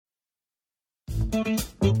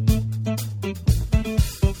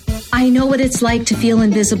I know what it's like to feel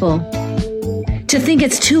invisible, to think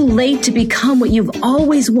it's too late to become what you've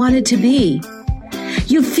always wanted to be.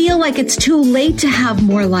 You feel like it's too late to have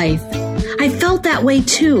more life. I felt that way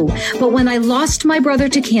too, but when I lost my brother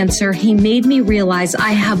to cancer, he made me realize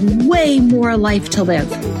I have way more life to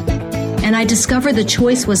live. And I discovered the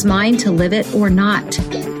choice was mine to live it or not.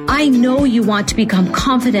 I know you want to become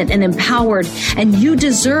confident and empowered, and you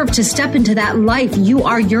deserve to step into that life you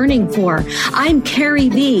are yearning for. I'm Carrie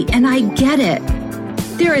V, and I get it.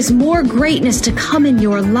 There is more greatness to come in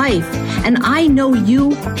your life, and I know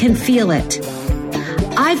you can feel it.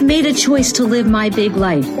 I've made a choice to live my big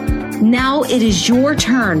life. Now it is your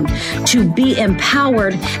turn to be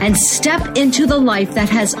empowered and step into the life that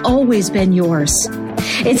has always been yours.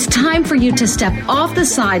 It's time for you to step off the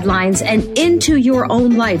sidelines and into your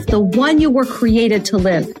own life, the one you were created to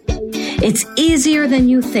live. It's easier than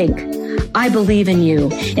you think. I believe in you.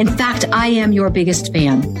 In fact, I am your biggest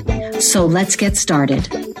fan. So let's get started.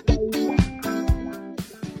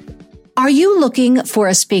 Are you looking for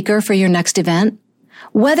a speaker for your next event?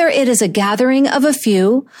 Whether it is a gathering of a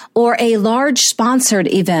few or a large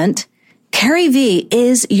sponsored event, Carrie V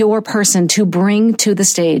is your person to bring to the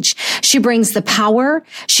stage. She brings the power,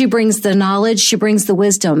 she brings the knowledge, she brings the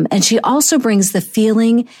wisdom, and she also brings the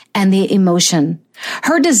feeling and the emotion.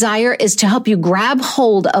 Her desire is to help you grab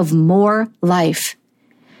hold of more life.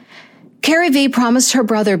 Carrie V promised her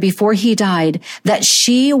brother before he died that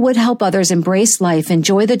she would help others embrace life,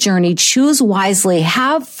 enjoy the journey, choose wisely,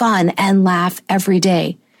 have fun, and laugh every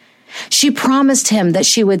day. She promised him that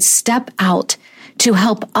she would step out to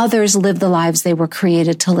help others live the lives they were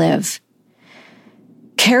created to live.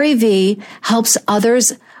 Carrie V helps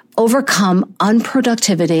others overcome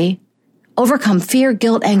unproductivity, overcome fear,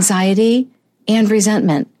 guilt, anxiety, and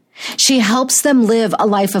resentment. She helps them live a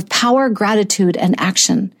life of power, gratitude, and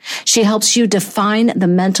action. She helps you define the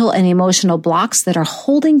mental and emotional blocks that are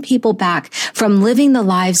holding people back from living the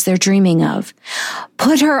lives they're dreaming of.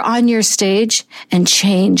 Put her on your stage and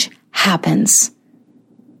change happens.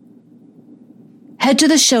 Head to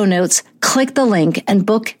the show notes, click the link, and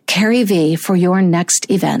book Carrie V for your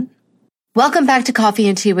next event. Welcome back to Coffee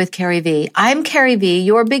and Tea with Carrie V. I'm Carrie V,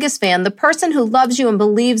 your biggest fan, the person who loves you and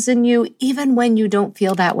believes in you even when you don't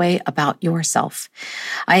feel that way about yourself.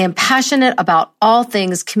 I am passionate about all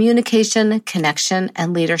things communication, connection,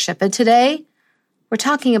 and leadership. And today, we're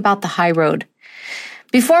talking about the high road.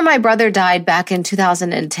 Before my brother died back in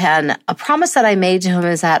 2010, a promise that I made to him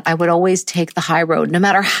is that I would always take the high road, no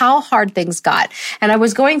matter how hard things got. And I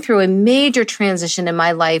was going through a major transition in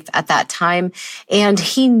my life at that time, and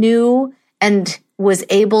he knew and was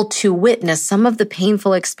able to witness some of the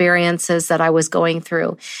painful experiences that I was going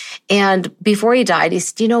through. And before he died, he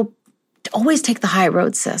said, always take the high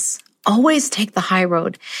road, sis. Always take the high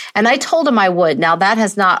road. And I told him I would. Now, that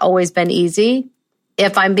has not always been easy.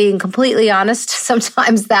 If I'm being completely honest,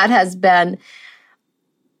 sometimes that has been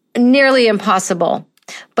nearly impossible.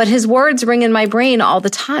 But his words ring in my brain all the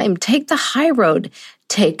time. Take the high road.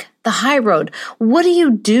 Take the high road. What do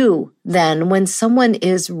you do then when someone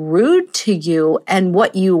is rude to you and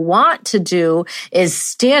what you want to do is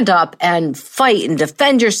stand up and fight and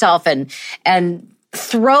defend yourself and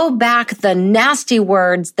throw back the nasty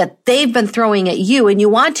words that they've been throwing at you and you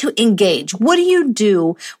want to engage? What do you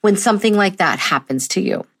do when something like that happens to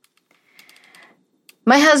you?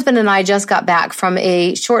 My husband and I just got back from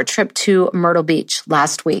a short trip to Myrtle Beach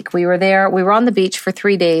last week. We were on the beach for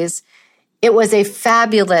 3 days. It was a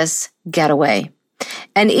fabulous getaway.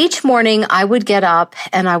 And each morning I would get up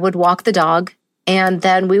and I would walk the dog, and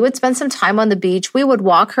then we would spend some time on the beach. We would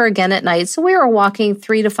walk her again at night. So we were walking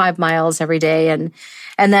 3 to 5 miles every day and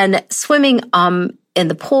then swimming in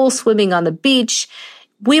the pool, swimming on the beach.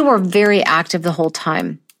 We were very active the whole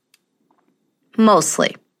time,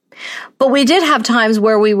 mostly. But we did have times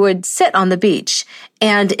where we would sit on the beach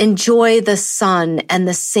and enjoy the sun and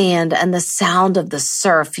the sand and the sound of the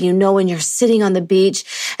surf. When you're sitting on the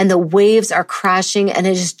beach and the waves are crashing and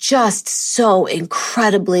it is just so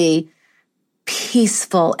incredibly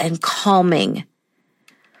peaceful and calming.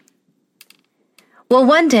 Well,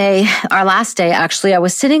 one day, our last day actually, I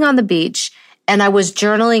was sitting on the beach and I was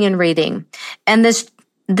journaling and reading. And this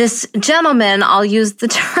gentleman, I'll use the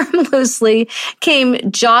term loosely,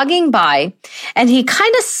 came jogging by and he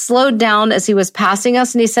kind of slowed down as he was passing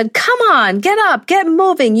us and he said, "Come on, get up, get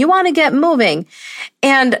moving. You want to get moving."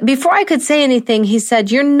 And before I could say anything, he said,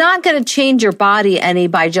 "You're not going to change your body any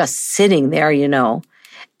by just sitting there,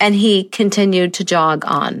 And he continued to jog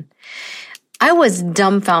on. I was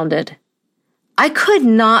dumbfounded. I could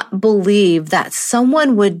not believe that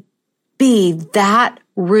someone would be that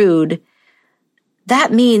rude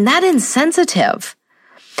that mean, that insensitive.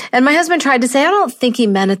 And my husband tried to say, I don't think he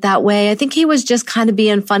meant it that way. I think he was just kind of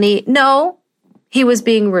being funny. No, he was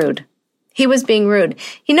being rude. He was being rude.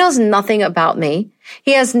 He knows nothing about me.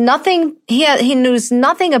 He knows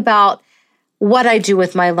nothing about what I do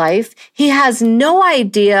with my life. He has no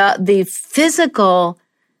idea the physical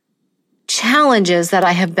challenges that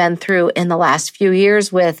I have been through in the last few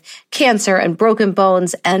years with cancer and broken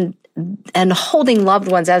bones and holding loved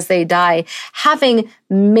ones as they die, having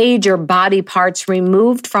major body parts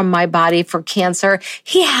removed from my body for cancer.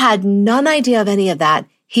 He had none idea of any of that.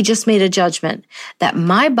 He just made a judgment that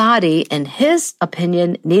my body, in his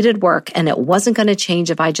opinion, needed work and it wasn't going to change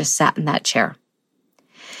if I just sat in that chair.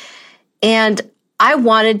 And I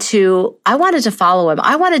wanted to follow him.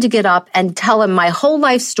 I wanted to get up and tell him my whole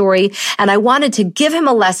life story. And I wanted to give him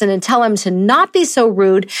a lesson and tell him to not be so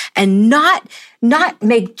rude and not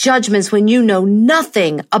make judgments when you know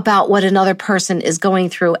nothing about what another person is going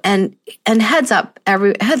through. And heads up,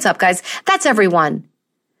 guys, that's everyone.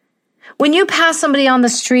 When you pass somebody on the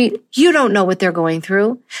street, you don't know what they're going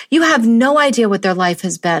through. You have no idea what their life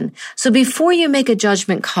has been. So before you make a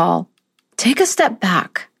judgment call, take a step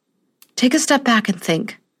back. Take a step back and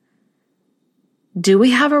think, do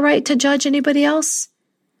we have a right to judge anybody else?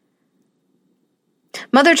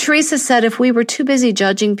 Mother Teresa said if we were too busy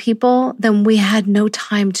judging people, then we had no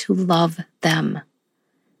time to love them.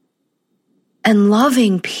 And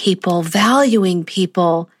loving people, valuing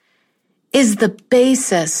people is the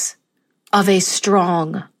basis of a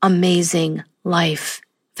strong, amazing life.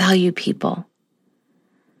 Value people.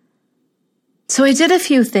 So I did a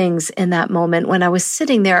few things in that moment when I was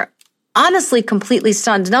sitting there, honestly, completely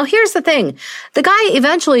stunned. Now, here's the thing. The guy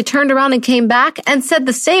eventually turned around and came back and said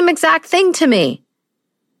the same exact thing to me.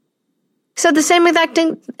 Said the same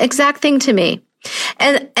exact thing to me.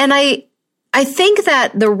 And I think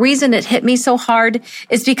that the reason it hit me so hard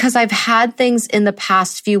is because I've had things in the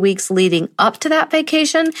past few weeks leading up to that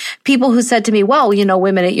vacation. People who said to me, well, you know,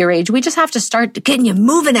 women at your age, we just have to start getting you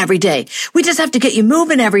moving every day. We just have to get you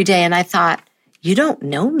moving every day. And I thought, you don't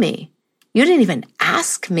know me. You didn't even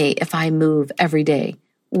ask me if I move every day,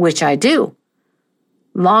 which I do.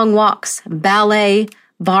 Long walks, ballet,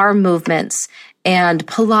 bar movements, and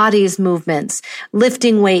Pilates movements,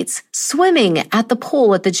 lifting weights, swimming at the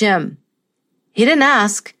pool at the gym. He didn't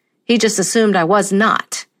ask. He just assumed I was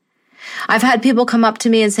not. I've had people come up to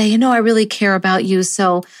me and say, you know, I really care about you.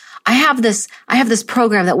 So I have this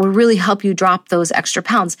program that will really help you drop those extra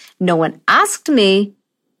pounds. No one asked me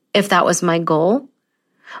if that was my goal.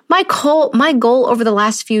 My goal over the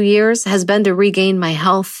last few years has been to regain my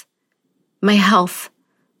health,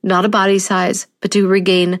 not a body size, but to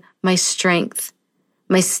regain my strength,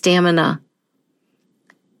 my stamina.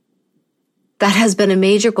 That has been a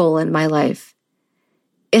major goal in my life.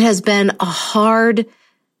 It has been a hard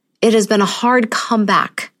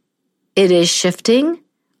comeback. It is shifting.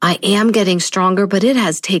 I am getting stronger, but it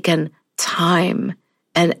has taken time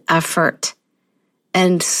and effort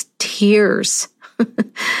and tears.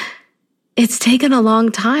 It's taken a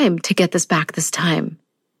long time to get this back this time.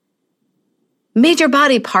 Major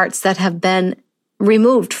body parts that have been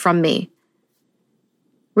removed from me.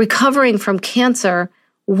 Recovering from cancer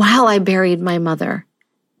while I buried my mother.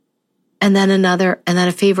 And then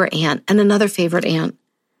a favorite aunt, and another favorite aunt.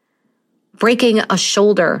 Breaking a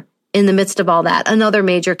shoulder in the midst of all that, another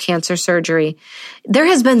major cancer surgery. There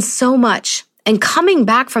has been so much, and coming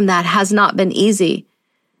back from that has not been easy.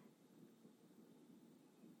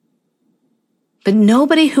 But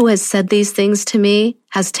nobody who has said these things to me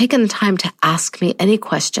has taken the time to ask me any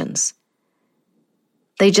questions.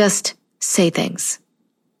 They just say things.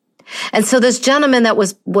 And so this gentleman that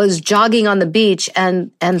was jogging on the beach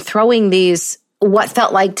and throwing these, what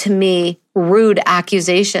felt like to me, rude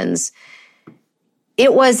accusations,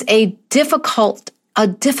 it was a difficult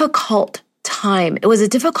time. It was a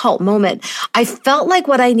difficult moment. I felt like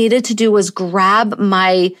what I needed to do was grab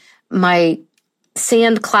my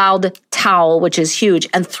sand cloud towel, which is huge,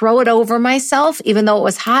 and throw it over myself, even though it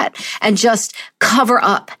was hot, and just cover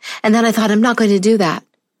up. And then I thought, I'm not going to do that.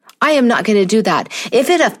 I am not going to do that.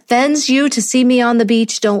 If it offends you to see me on the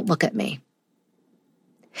beach, don't look at me.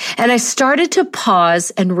 And I started to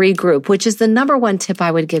pause and regroup, which is the number one tip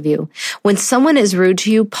I would give you. When someone is rude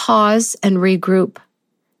to you, pause and regroup.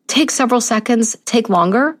 Take several seconds, take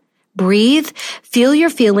longer, breathe, feel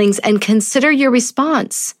your feelings, and consider your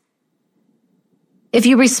response. If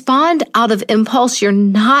you respond out of impulse, you're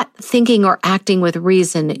not thinking or acting with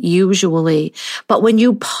reason, usually. But when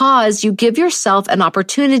you pause, you give yourself an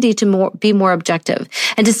opportunity to be more objective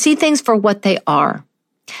and to see things for what they are.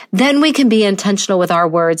 Then we can be intentional with our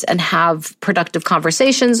words and have productive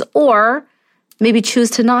conversations, or Maybe choose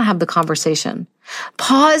to not have the conversation.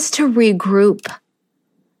 Pause to regroup.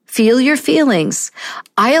 Feel your feelings.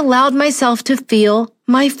 I allowed myself to feel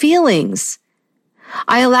my feelings.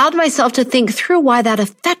 I allowed myself to think through why that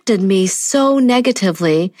affected me so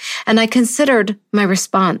negatively, and I considered my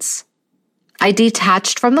response. I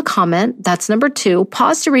detached from the comment. That's number 2.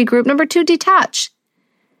 Pause to regroup. Number 2, detach.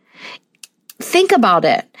 Think about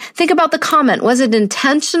it. Think about the comment. Was it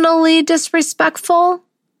intentionally disrespectful?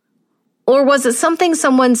 Or was it something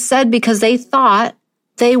someone said because they thought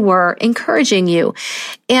they were encouraging you?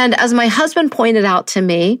 And as my husband pointed out to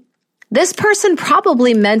me, this person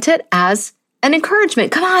probably meant it as an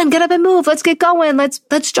encouragement. Come on, get up and move. Let's get going.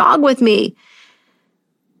 Let's jog with me.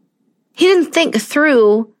 He didn't think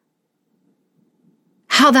through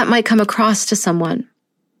how that might come across to someone.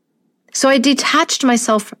 So I detached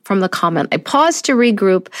myself from the comment. I paused to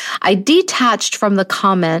regroup. I detached from the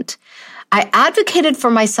comment. I advocated for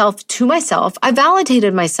myself to myself. I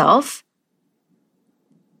validated myself.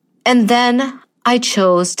 And then I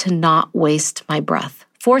chose to not waste my breath.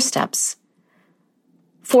 4 steps.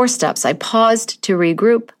 4 steps. I paused to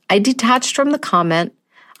regroup. I detached from the comment.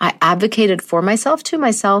 I advocated for myself to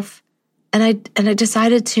myself. And I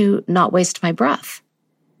decided to not waste my breath.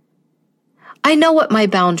 I know what my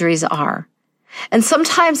boundaries are. And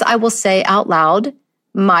sometimes I will say out loud,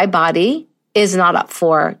 my body is not up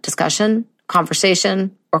for discussion,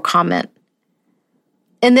 conversation, or comment.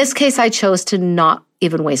 In this case, I chose to not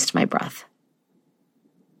even waste my breath.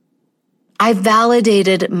 I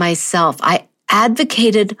validated myself. I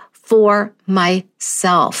advocated for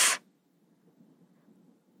myself.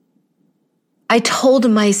 I told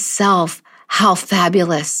myself how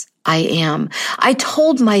fabulous I am. I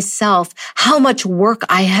told myself how much work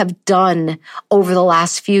I have done over the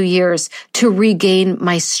last few years to regain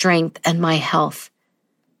my strength and my health.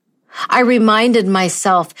 I reminded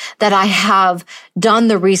myself that I have done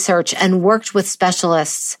the research and worked with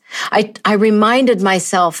specialists. I reminded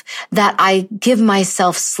myself that I give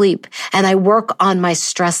myself sleep and I work on my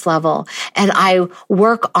stress level and I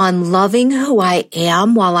work on loving who I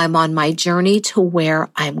am while I'm on my journey to where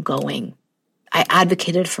I'm going. I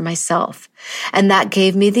advocated for myself, and that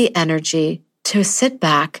gave me the energy to sit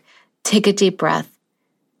back, take a deep breath,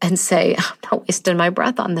 and say, I'm not wasting my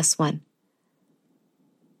breath on this one.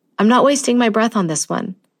 I'm not wasting my breath on this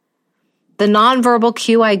one. The nonverbal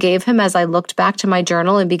cue I gave him as I looked back to my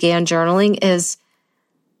journal and began journaling is,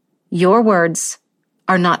 your words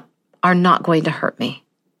are not going to hurt me.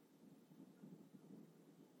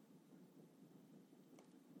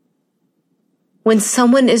 When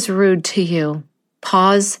someone is rude to you,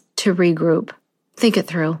 pause to regroup. Think it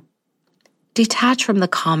through. Detach from the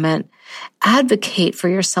comment. Advocate for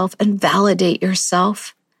yourself and validate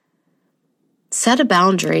yourself. Set a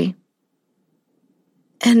boundary.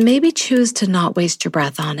 And maybe choose to not waste your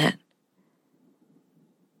breath on it.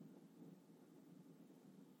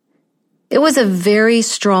 It was a very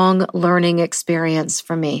strong learning experience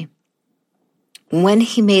for me. When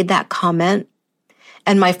he made that comment,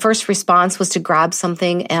 and my first response was to grab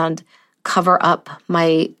something and cover up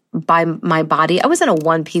my body. I was in a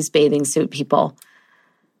one-piece bathing suit, people.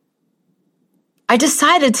 I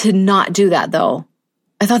decided to not do that, though.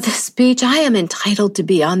 I thought, this beach, I am entitled to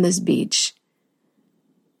be on this beach.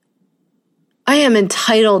 I am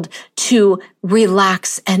entitled to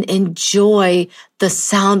relax and enjoy the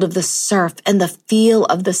sound of the surf and the feel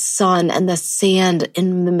of the sun and the sand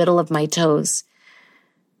in the middle of my toes.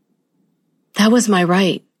 That was my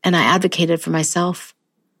right, and I advocated for myself.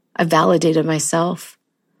 I validated myself.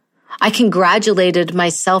 I congratulated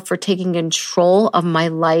myself for taking control of my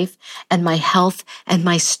life and my health and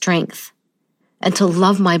my strength, and to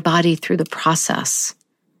love my body through the process.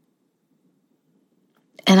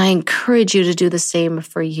 And I encourage you to do the same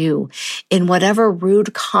for you. In whatever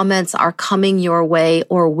rude comments are coming your way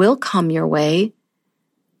or will come your way,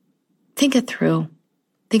 think it through.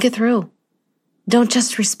 Think it through. Don't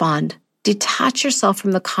just respond. Detach yourself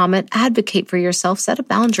from the comment, advocate for yourself, set a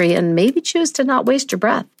boundary, and maybe choose to not waste your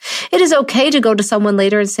breath. It is okay to go to someone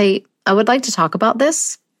later and say, I would like to talk about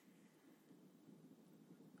this.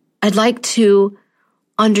 I'd like to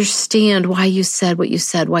understand why you said what you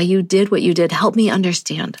said, why you did what you did. Help me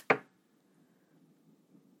understand.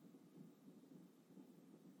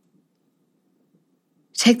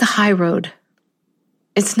 Take the high road.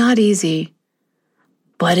 It's not easy,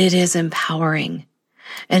 but it is empowering.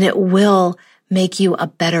 And it will make you a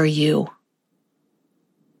better you.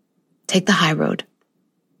 Take the high road.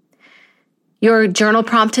 Your journal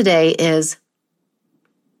prompt today is,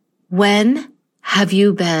 when have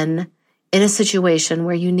you been in a situation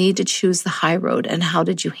where you need to choose the high road, and how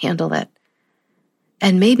did you handle it?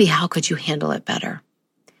 And maybe how could you handle it better?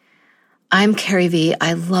 I'm Carrie V.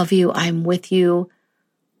 I love you. I'm with you.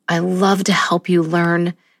 I love to help you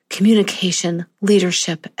learn communication,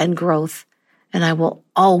 leadership, and growth. And I will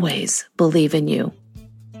always believe in you.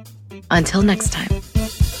 Until next time.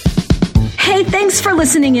 Hey, thanks for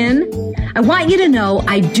listening in. I want you to know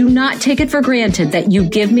I do not take it for granted that you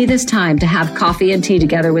give me this time to have coffee and tea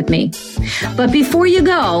together with me. But before you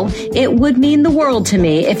go, it would mean the world to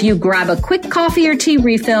me if you grab a quick coffee or tea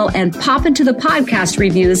refill and pop into the podcast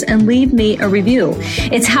reviews and leave me a review.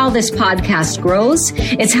 It's how this podcast grows.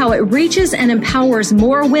 It's how it reaches and empowers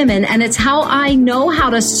more women. And it's how I know how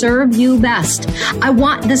to serve you best. I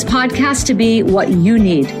want this podcast to be what you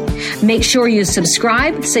need. Make sure you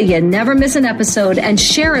subscribe so you never miss an episode and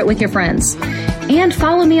share it with your friends. And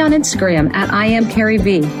follow me on Instagram at I am Carrie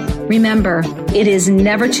V. Remember, it is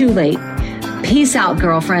never too late. Peace out,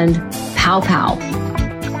 girlfriend. Pow pow.